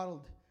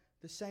remodeled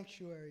the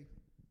sanctuary.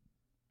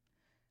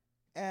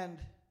 And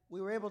we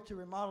were able to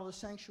remodel the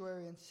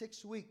sanctuary in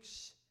 6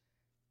 weeks,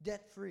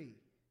 debt-free.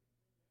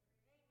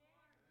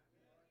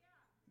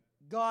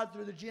 God,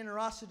 through the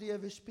generosity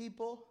of His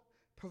people,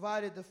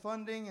 provided the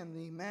funding and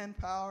the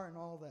manpower and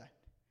all that.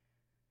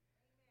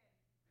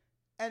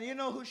 And you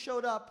know who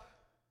showed up?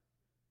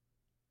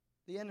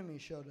 The enemy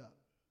showed up.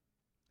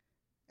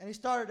 And he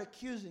started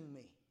accusing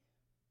me.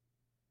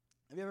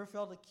 Have you ever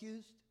felt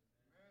accused?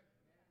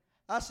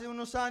 Hace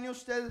unos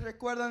años, ustedes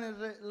recuerdan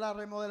la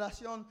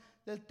remodelación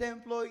del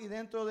templo y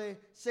dentro de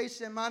 6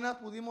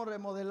 semanas pudimos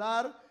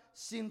remodelar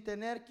sin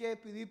tener que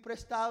pedir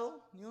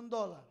prestado ni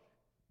 $1.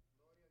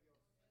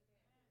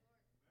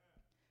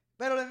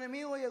 Pero el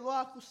enemigo llegó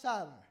a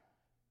acusar.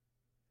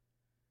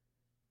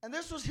 And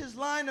this was his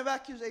line of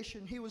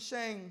accusation. He was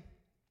saying,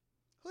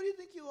 who do you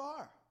think you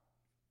are?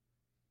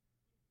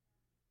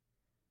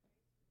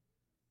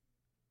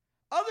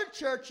 Other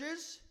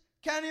churches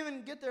can't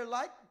even get their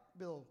light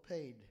bill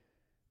paid.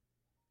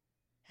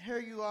 Here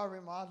you are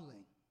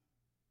remodeling.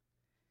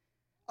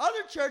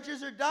 Other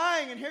churches are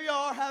dying, and here you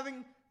are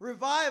having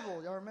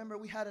revival. Y'all remember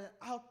we had an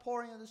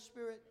outpouring of the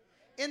Spirit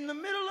in the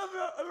middle of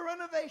a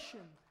renovation.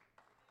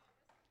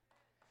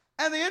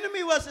 And the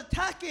enemy was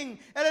attacking.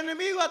 El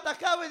enemigo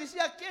atacaba y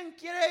decía, ¿quién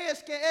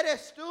crees que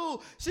eres tú?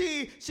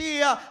 Si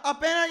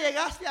apenas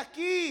llegaste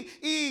aquí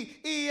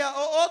y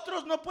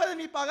otros no pueden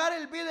ni pagar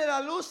el bill de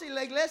la luz y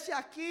la iglesia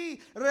aquí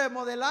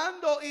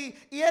remodelando y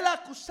él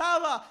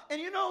acusaba.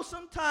 And you know,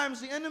 sometimes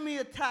the enemy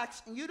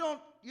attacks and you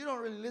don't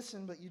really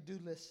listen, but you do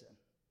listen.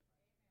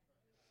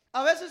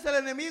 A veces el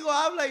enemigo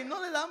habla y no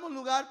le damos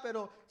lugar,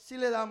 pero sí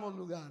le damos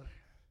lugar.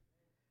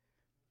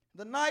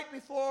 The night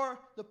before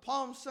the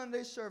Palm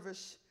Sunday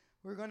service,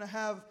 we're going to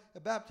have a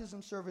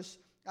baptism service.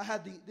 I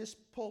had this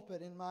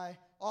pulpit in my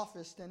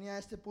office. Tenía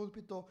este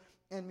púlpito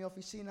en mi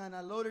oficina, and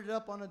I loaded it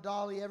up on a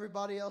dolly.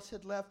 Everybody else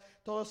had left.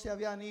 Todos se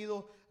habían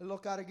ido. Lo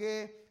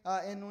cargué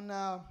en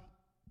una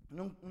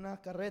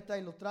carreta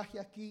y lo traje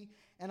aquí.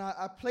 And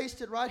I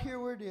placed it right here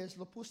where it is.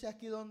 Lo puse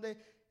aquí donde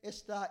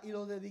está y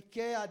lo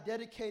dediqué. I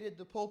dedicated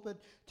the pulpit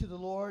to the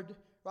Lord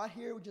right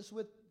here with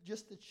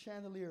just the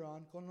chandelier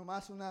on, con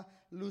nomás una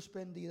luz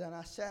prendida. And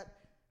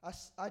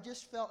I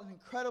just felt an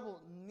incredible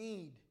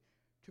need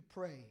to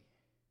pray.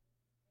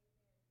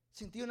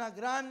 Sentí una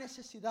gran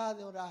necesidad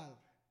de orar.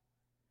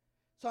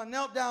 So I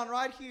knelt down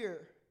right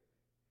here.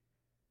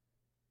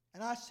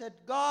 And I said,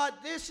 God,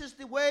 this is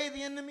the way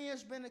the enemy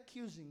has been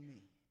accusing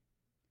me.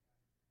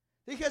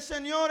 Dije,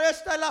 Señor,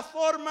 esta es la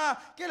forma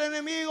que el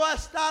enemigo ha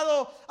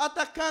estado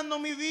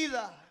atacando mi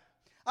vida,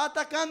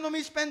 atacando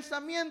mis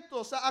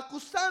pensamientos,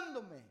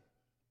 acusándome.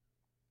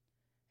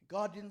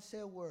 God didn't say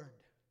a word.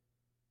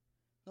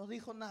 No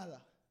dijo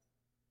nada.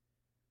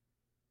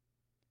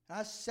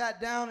 I sat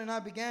down and I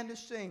began to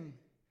sing.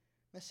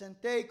 Me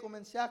senté y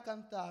comencé a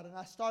cantar. And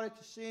I started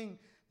to sing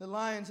the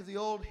lines of the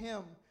old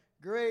hymn.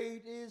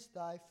 Great is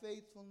thy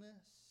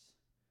faithfulness.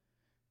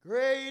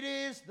 Great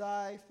is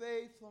thy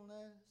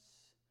faithfulness.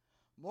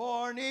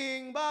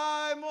 Morning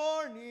by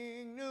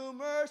morning, new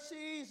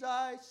mercies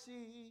I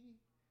see.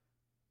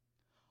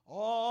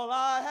 All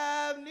I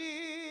have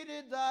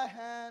needed, thy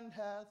hand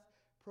hath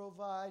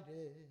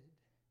provided.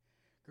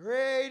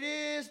 Great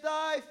is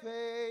thy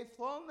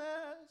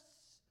faithfulness,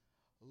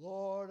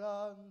 Lord,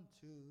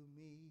 unto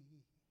me.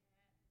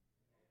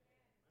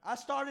 I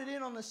started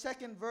in on the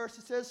second verse.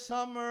 It says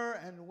summer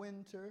and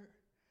winter,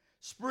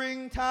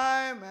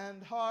 springtime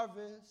and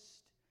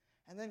harvest.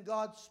 And then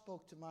God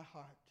spoke to my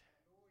heart.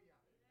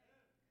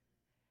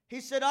 He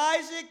said,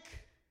 Isaac,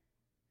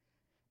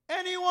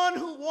 anyone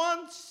who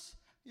wants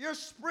your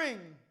spring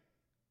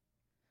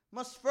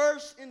must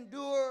first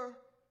endure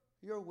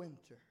your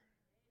winter.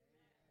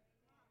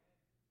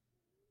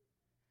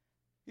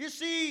 You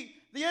see,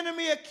 the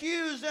enemy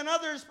accused and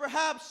others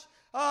perhaps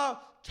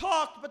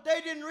talked, but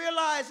they didn't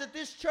realize that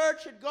this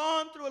church had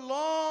gone through a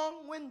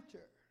long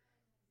winter.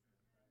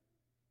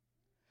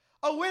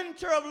 A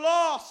winter of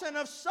loss and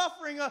of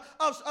suffering,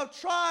 of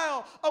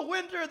trial. A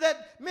winter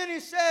that many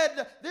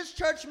said this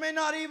church may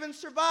not even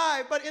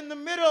survive. But in the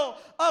middle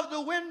of the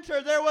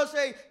winter, there was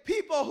a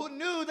people who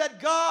knew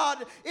that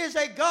God is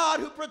a God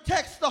who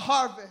protects the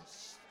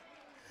harvest.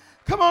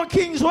 Come on,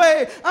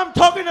 Kingsway. I'm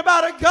talking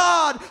about a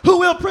God who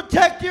will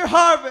protect your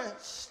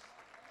harvest.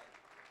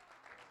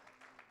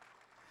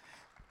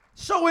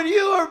 So when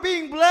you are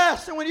being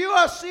blessed and when you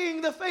are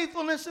seeing the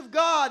faithfulness of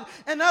God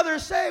and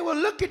others say, well,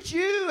 look at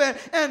you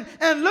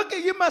and look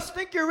at you must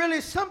think you're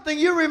really something.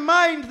 You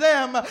remind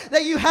them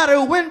that you had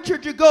a winter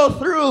to go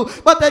through,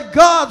 but that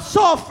God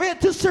saw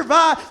fit to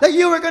survive, that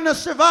you were going to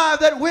survive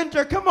that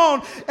winter. Come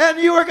on, and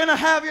you were going to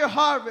have your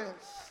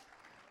harvest.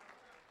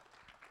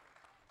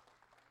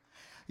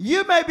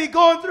 You may be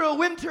going through a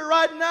winter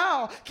right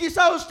now.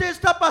 Quizá usted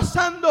está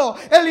pasando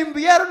el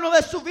invierno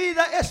de su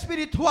vida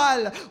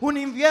espiritual, un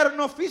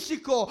invierno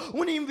físico,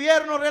 un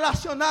invierno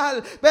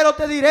relacional. Pero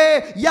te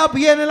diré, ya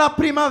viene la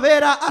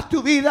primavera a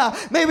tu vida.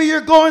 Maybe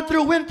you're going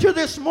through winter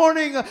this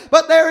morning,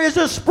 but there is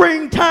a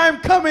springtime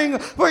coming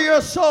for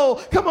your soul.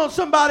 Come on,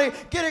 somebody,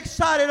 get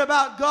excited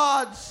about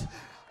God's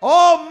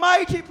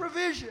almighty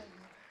provision.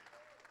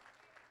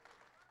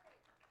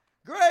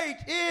 Great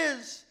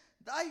is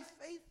thy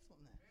faithfulness.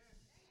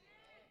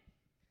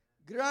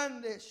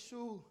 Grande es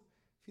su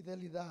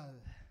fidelidad.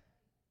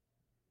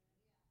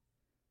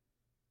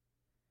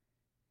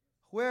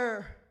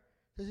 Where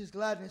does his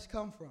gladness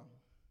come from?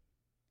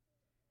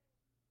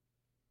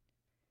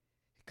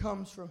 It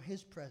comes from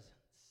his presence.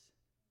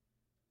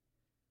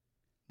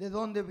 ¿De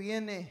dónde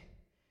viene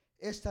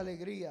esta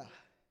alegría?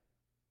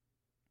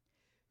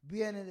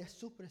 Viene de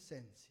su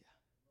presencia.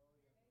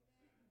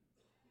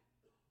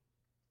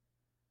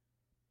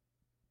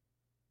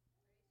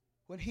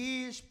 When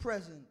he is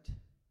present,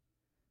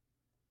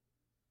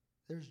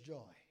 there's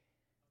joy.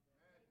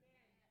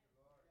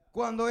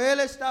 Cuando Él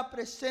está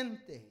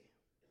presente,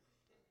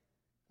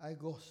 hay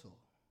gozo.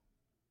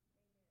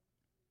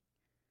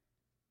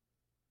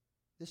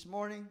 This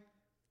morning,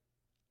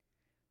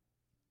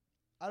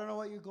 I don't know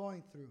what you're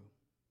going through.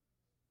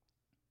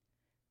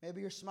 Maybe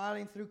you're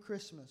smiling through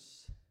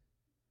Christmas,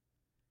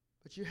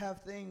 but you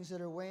have things that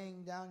are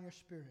weighing down your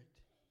spirit.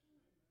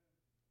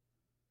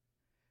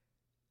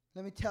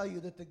 Let me tell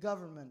you that the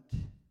government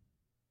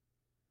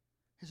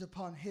is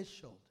upon His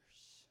shoulders.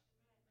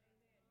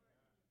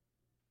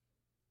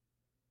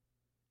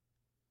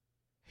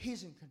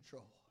 He's in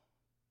control.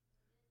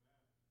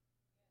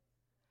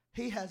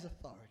 He has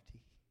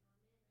authority.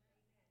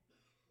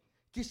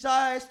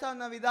 Quizá esta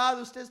Navidad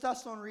usted está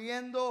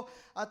sonriendo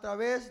a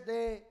través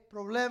de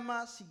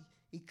problemas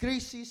y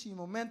crisis y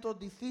momentos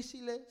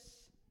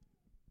difíciles.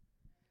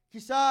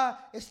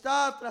 Quizá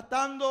está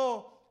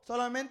tratando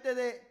solamente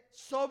de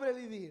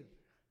sobrevivir.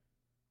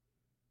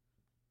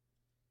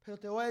 Pero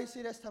te voy a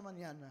decir esta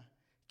mañana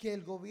que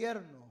el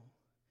gobierno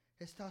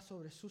está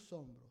sobre sus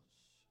hombros.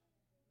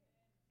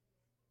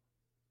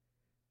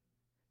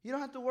 You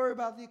don't have to worry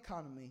about the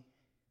economy,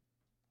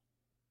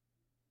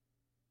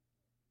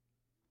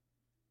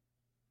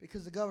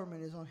 because the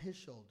government is on His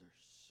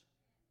shoulders.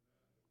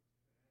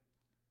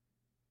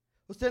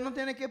 Usted no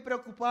tiene que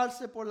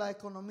preocuparse por la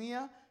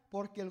economía,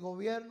 porque el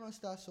gobierno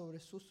está sobre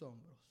sus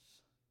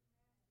hombros.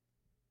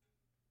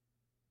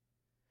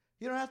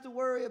 You don't have to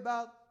worry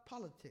about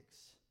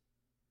politics,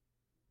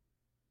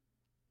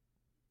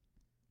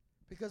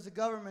 because the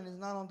government is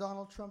not on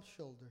Donald Trump's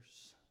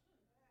shoulders.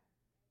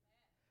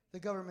 The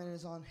government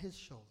is on His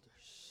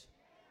shoulders.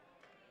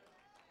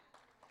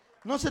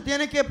 No se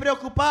tiene que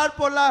preocupar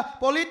por la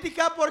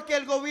política, porque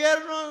el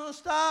gobierno no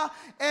está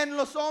en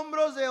los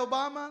hombros de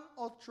Obama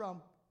o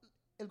Trump.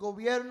 El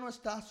gobierno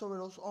está sobre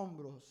los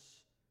hombros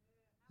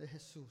de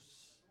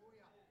Jesús.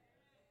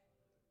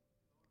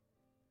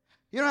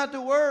 You don't have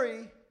to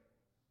worry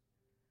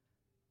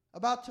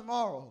about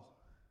tomorrow,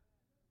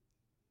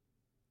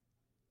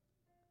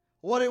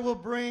 what it will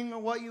bring, or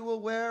what you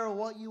will wear, or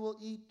what you will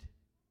eat,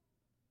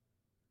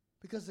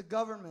 because the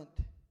government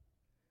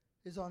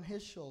is on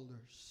His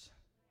shoulders.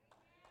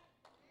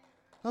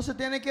 No se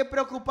tiene que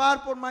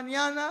preocupar por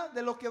mañana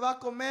de lo que va a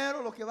comer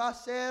o lo que va a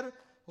hacer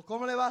o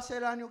cómo le va a hacer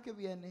el año que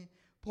viene,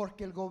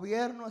 porque el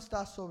gobierno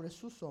está sobre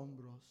sus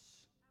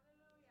hombros.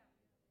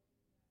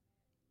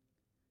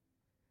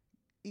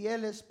 Y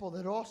Él es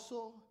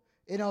poderoso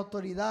en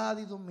autoridad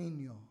y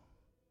dominio.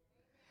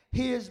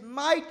 He is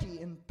mighty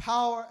in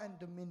power and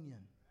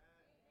dominion.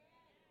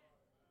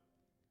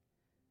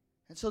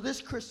 And so this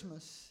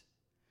Christmas,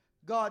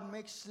 God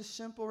makes this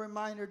simple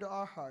reminder to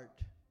our heart.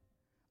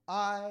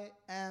 I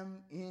am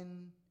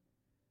in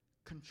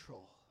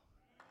control.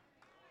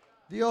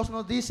 Dios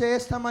nos dice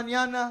esta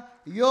mañana,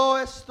 yo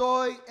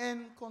estoy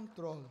en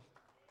control.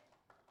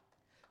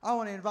 I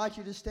want to invite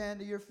you to stand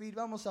to your feet.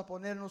 Vamos a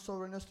ponernos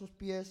sobre nuestros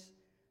pies.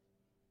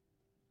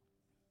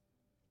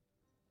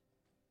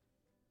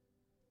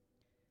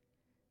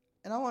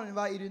 And I want to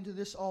invite you into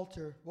this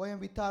altar. Voy a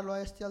invitarlo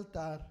a este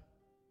altar.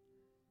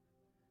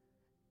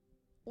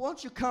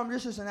 Won't you come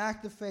just as an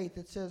act of faith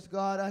that says,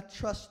 God, I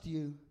trust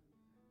you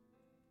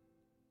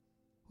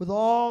with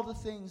all the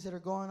things that are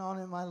going on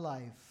in my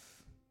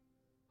life.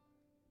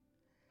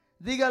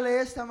 Dígale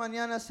esta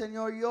mañana,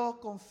 Señor, yo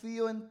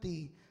confío en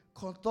ti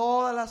con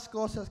todas las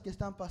cosas que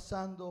están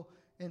pasando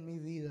en mi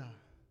vida.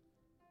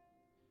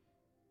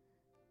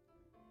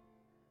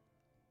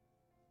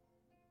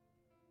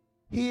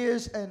 He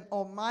is an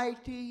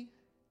almighty,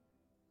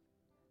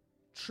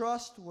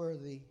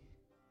 trustworthy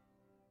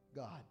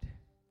God.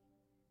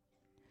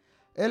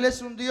 Él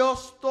es un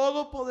Dios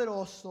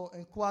todopoderoso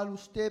en cual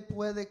usted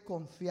puede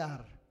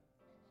confiar.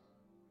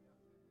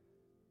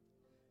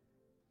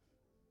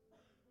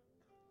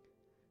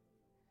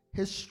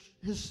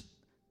 His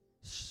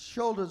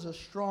shoulders are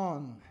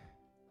strong.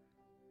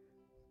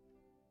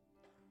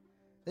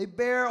 They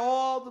bear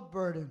all the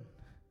burden.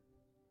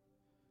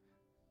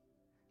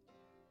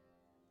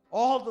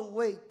 All the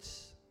weight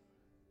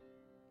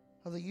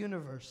of the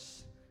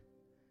universe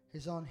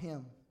is on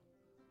him.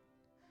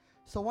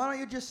 So why don't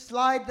you just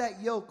slide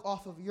that yoke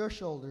off of your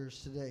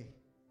shoulders today?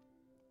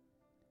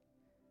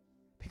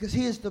 Because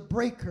he is the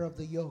breaker of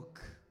the yoke.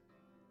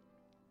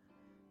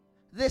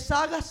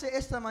 Deshágase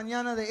esta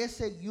mañana de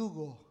ese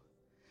yugo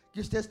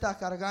que usted está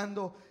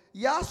cargando.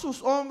 Ya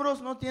sus hombros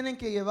no tienen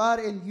que llevar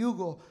el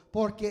yugo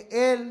porque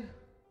él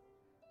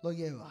lo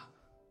lleva.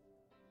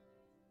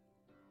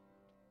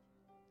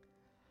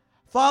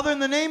 Father, in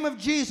the name of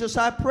Jesus,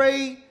 I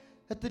pray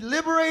that the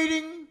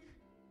liberating,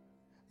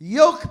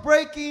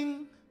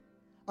 yoke-breaking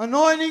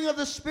anointing of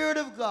the Spirit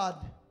of God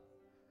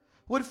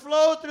would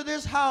flow through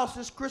this house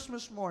this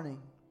Christmas morning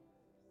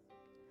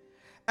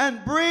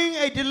and bring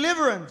a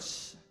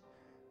deliverance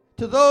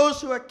to those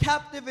who are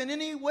captive in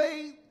any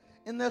way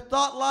in their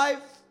thought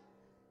life,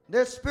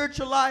 their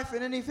spiritual life,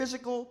 and any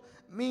physical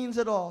means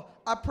at all.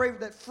 I pray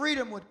that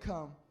freedom would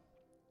come.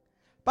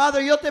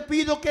 Padre, yo te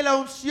pido que la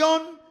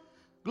unción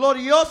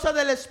gloriosa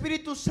del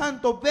Espíritu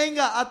Santo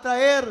venga a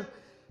traer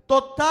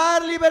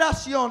total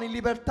liberación y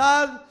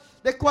libertad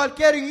de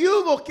cualquier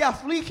yugo que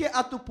aflige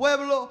a tu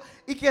pueblo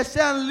y que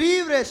sean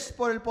libres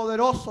por el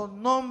poderoso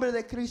nombre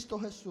de Cristo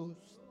Jesús.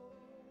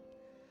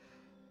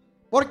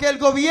 Porque el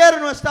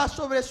gobierno está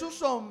sobre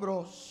sus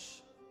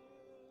hombros.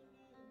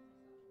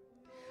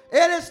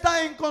 Él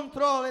está en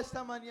control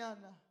esta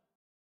mañana.